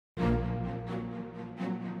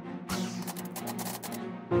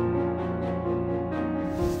I'm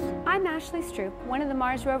Ashley Stroop, one of the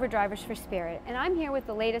Mars rover drivers for Spirit, and I'm here with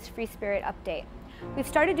the latest Free Spirit update. We've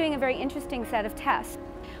started doing a very interesting set of tests.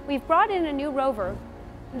 We've brought in a new rover.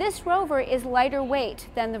 This rover is lighter weight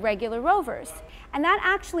than the regular rovers, and that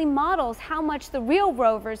actually models how much the real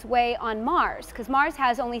rovers weigh on Mars, because Mars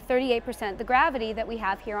has only 38% the gravity that we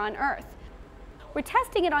have here on Earth. We're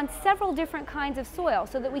testing it on several different kinds of soil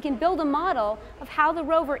so that we can build a model of how the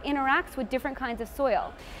rover interacts with different kinds of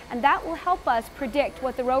soil. And that will help us predict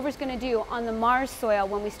what the rover is going to do on the Mars soil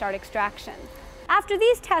when we start extraction. After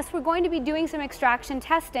these tests, we're going to be doing some extraction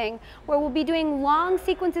testing where we'll be doing long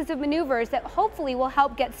sequences of maneuvers that hopefully will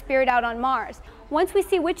help get Spirit out on Mars. Once we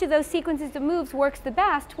see which of those sequences of moves works the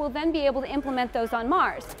best, we'll then be able to implement those on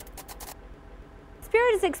Mars.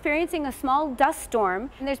 Spirit is experiencing a small dust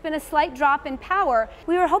storm, and there's been a slight drop in power.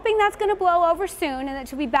 We were hoping that's going to blow over soon and that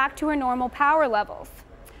she'll be back to her normal power levels.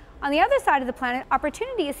 On the other side of the planet,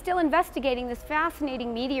 Opportunity is still investigating this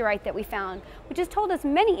fascinating meteorite that we found, which has told us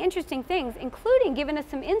many interesting things, including giving us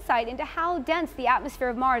some insight into how dense the atmosphere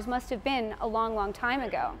of Mars must have been a long, long time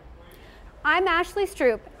ago. I'm Ashley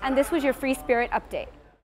Stroop, and this was your Free Spirit Update.